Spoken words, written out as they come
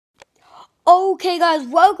Okay guys,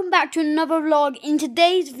 welcome back to another vlog. In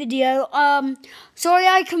today's video, sorry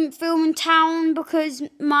I couldn't film in town because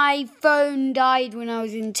my phone died when I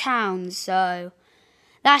was in town, so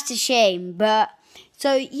that's a shame. But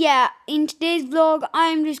so yeah, in today's vlog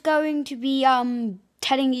I'm just going to be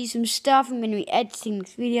telling you some stuff. I'm going to be editing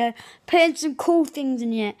this video, putting some cool things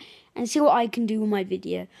in it and see what I can do with my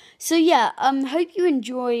video. So yeah, hope you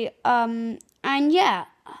enjoy, and yeah,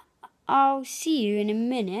 I'll see you in a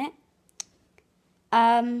minute.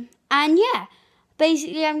 And yeah,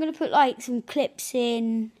 basically I'm going to put like some clips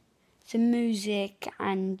in, some music,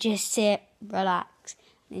 and just sit, relax,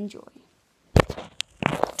 and enjoy.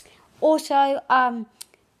 Also, I'm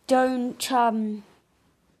going to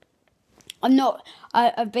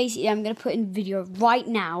put in video right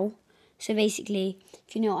now. So basically,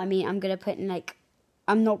 if you know what I mean, I'm going to put in like,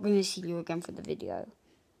 I'm not going to see you again for the video.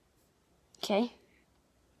 Okay?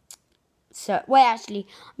 So, wait, actually,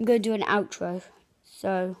 I'm going to do an outro.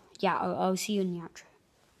 So, yeah, I'll see you in the outro.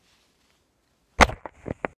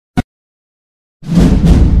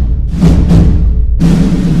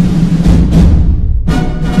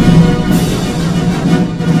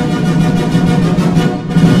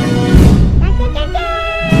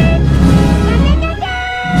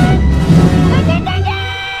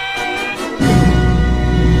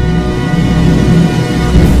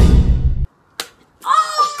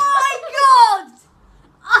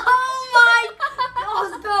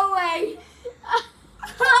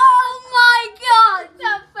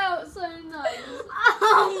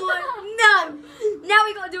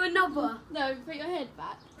 No, put your head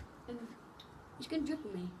back. And He's gonna drip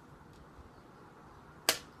on me.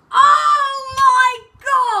 Oh my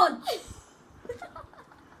god!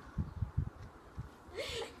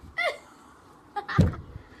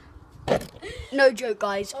 No joke,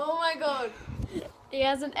 guys. Oh my god. He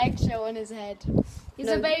has an eggshell on his head. He's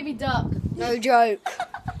a baby duck. No joke.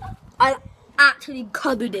 I actually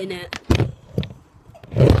covered in it.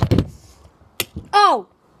 Oh!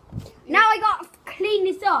 Now I gotta clean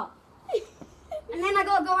this up. And then I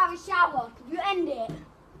gotta go have a shower. Could you end it?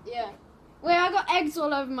 Yeah. Wait, I got eggs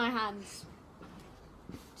all over my hands.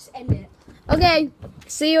 Just end it. Okay,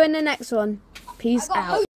 see you in the next one. Peace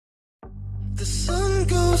out. The sun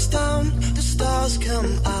goes down, the stars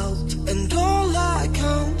come out, and all that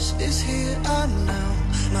counts is here and now.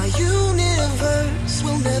 My universe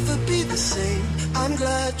will never be the same. I'm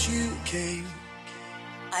glad you came.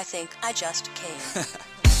 I think I just came.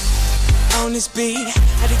 On this beat,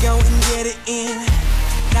 had to go and get it in.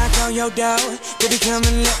 Knock on your door, baby, come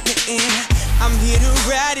and let me in. I'm here to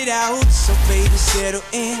ride it out, so baby, settle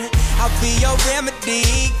in. I'll be your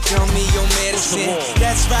remedy, call me your medicine.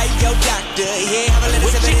 That's right, your doctor, yeah, have a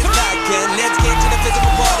little sip of this vodka. Let's get to the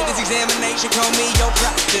physical part of this examination, call me your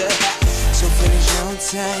proctor. So finish on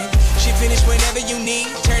time, she finished whenever you need.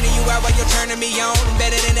 Turning you out while you're turning me on.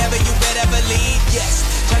 Better than ever, you better believe, yes.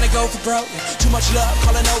 Trying to go for broke, too much love,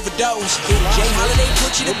 call an overdose. Jay Holiday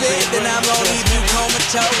put you to bed, then I'm gonna leave you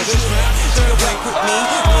comatose. Do you work with me?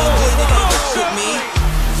 Ain't good, it ain't work with me.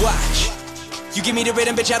 Watch, you give me the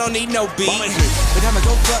rhythm, bitch, I don't need no beat. But I'ma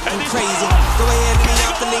go fucking crazy. Go ahead, let me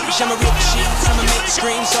off the leash, I'ma rip the sheets. I'ma make you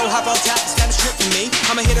scream, so hop on top, it's kinda stripping me.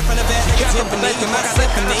 I'ma hit it from the back like a Tiffany. You're my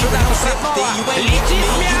symphony, with no sympathy, you ain't leaving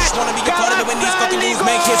me. You just wanna be a part of it when these fucking moves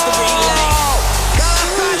make history lane.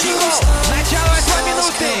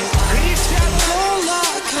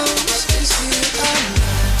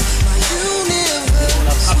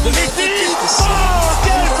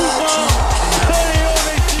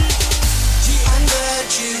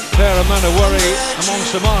 Fair amount of worry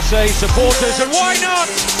amongst the Marseille supporters, and why not?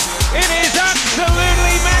 It is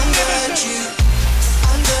absolutely magnificent.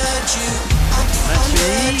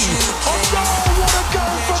 Messi. Oh, what a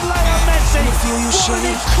goal from Leo Messi! What an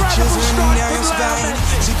incredible strike from Leo Messi!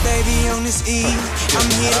 See, baby, on this eve, I'm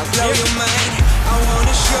here to blow your mind. I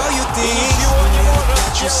wanna show you things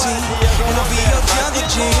that you see, and I'll be your jungle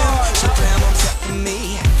gym. So climb on top of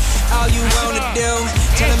me. All you wanna do,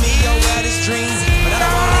 telling me your wildest dreams, but I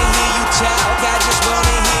don't wanna hear you talk. I just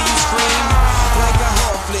wanna hear you scream like a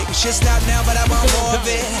horror flick. It should stop now, but I want more of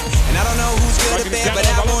it. And I don't know who's good at bed, but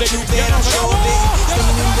I want you bad, I'm sure of it.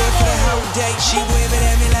 Staying in bed for the whole day, she waving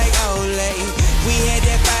at me like Olay. We had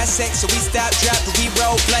that fire sex, so we stopped, dropped, we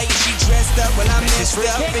role play. She dressed up when I'm messed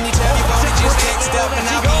up. Anytime you want it, just text up, and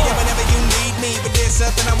I'll be there whenever you need me. But there's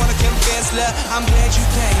something I wanna confess, love. I'm glad you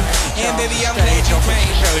came, and baby, I'm glad you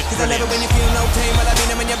came. Cause I love it when you feel no pain, while I be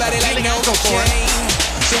numbing your body like no cocaine.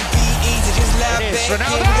 So be easy, just lie back.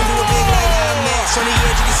 Yeah, we can do it big like IMAX. On the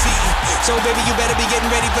edge you can see. So baby, you better be getting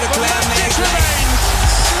ready for the climax.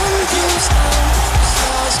 Sun goes down,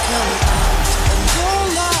 stars come out, and all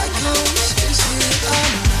that comes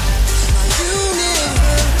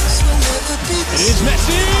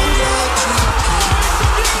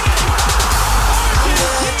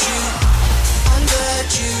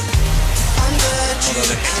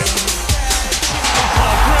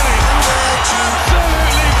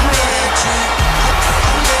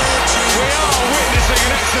We are witnessing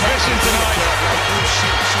an exhibition tonight.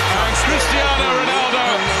 And Cristiano Ronaldo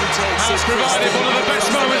has provided one of the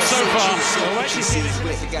best moments so far.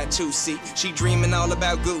 Got two seat. She dreaming all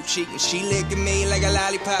about Gucci, and she licking me like a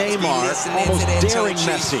lollipop. Neymar almost daring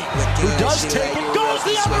Messi, who does take it, goes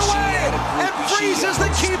the other way, and freezes the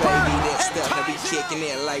keeper. And be kicking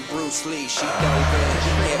it like Bruce Lee. She dove in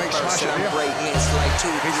head first, and I'm breaking it like two.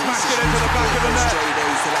 He smashed it into the back of the net.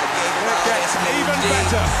 It gets even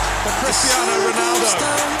better for Cristiano Ronaldo.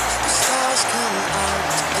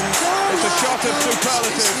 It's a shot of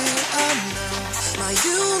superlative.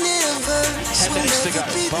 10 minutes to go.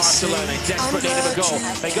 Barcelona desperate need of a goal.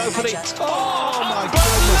 They go for the... Oh my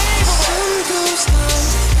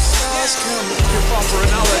Unbelievable! Too far for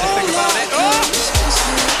Ronaldo to think about it. Oh!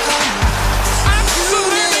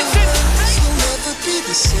 Absolutely!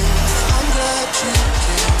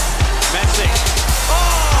 Messi. Oh!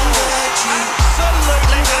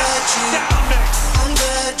 Absolutely astounding! I'm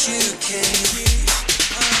glad you came.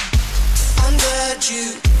 I'm glad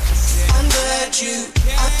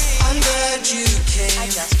you came. I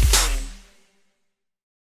just came.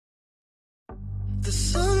 The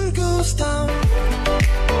sun goes down.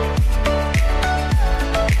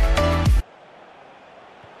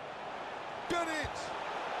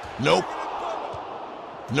 Nope.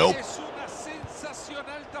 Nope.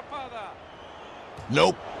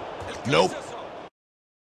 Nope. Nope.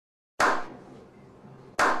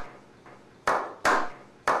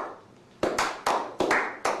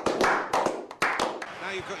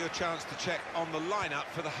 Now you've got your chance to check on the lineup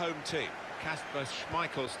for the home team. Kasper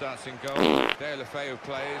Schmeichel starts in goal. De La Feu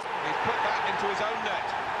plays. He's put that into his own net.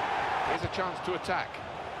 Here's a chance to attack.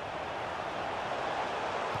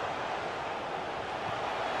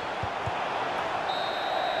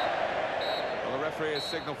 Well, the referee has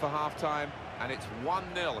signalled for half-time, and it's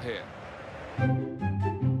 1-0 here.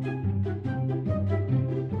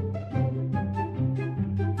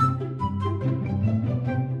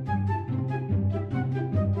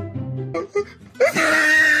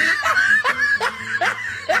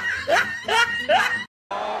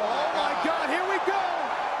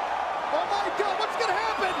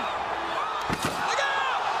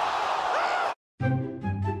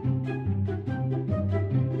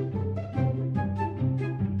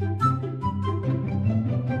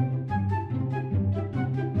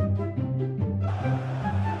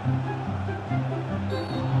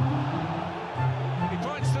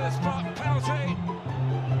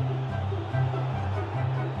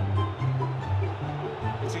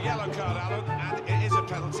 It's a yellow card, Alan, and it is a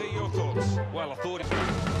penalty. Your thoughts? Well, I thought it...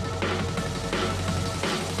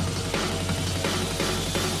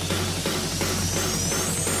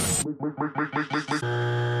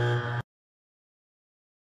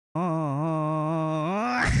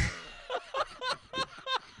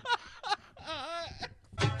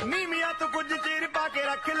 नीमिया तो कुछ चीर पाके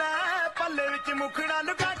रख ला पल्ले विच मुखड़ा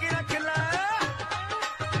लुका के रख ला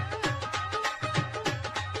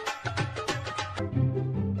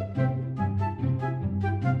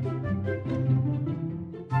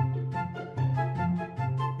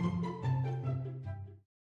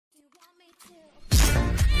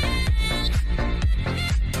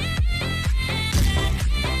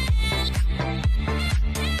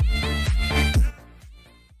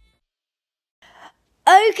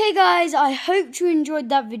Okay guys, I hope you enjoyed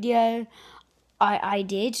that video. I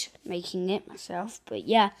did, making it myself, but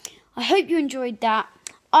yeah, I hope you enjoyed that.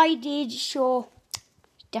 I did, sure,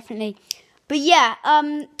 definitely. But yeah,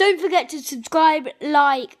 don't forget to subscribe,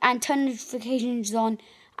 like, and turn notifications on.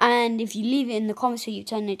 And if you leave it in the comments so you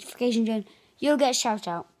turn notifications on, you'll get a shout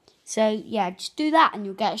out. So yeah, just do that and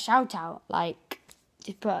you'll get a shout out. Like,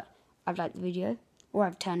 just put, I've liked the video, or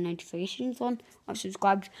I've turned notifications on, I've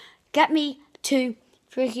subscribed. Get me to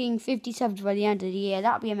freaking 50 subs by the end of the year.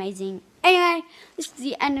 That would be amazing. Anyway, this is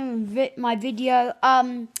the end of my video.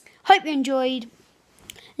 Hope you enjoyed.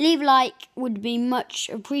 Leave a like, would be much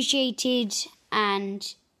appreciated.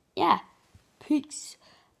 And yeah, peace.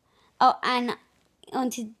 Oh, and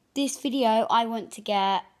onto this video, I want to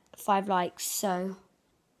get 5 likes. So,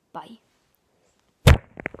 bye.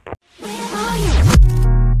 Where are you?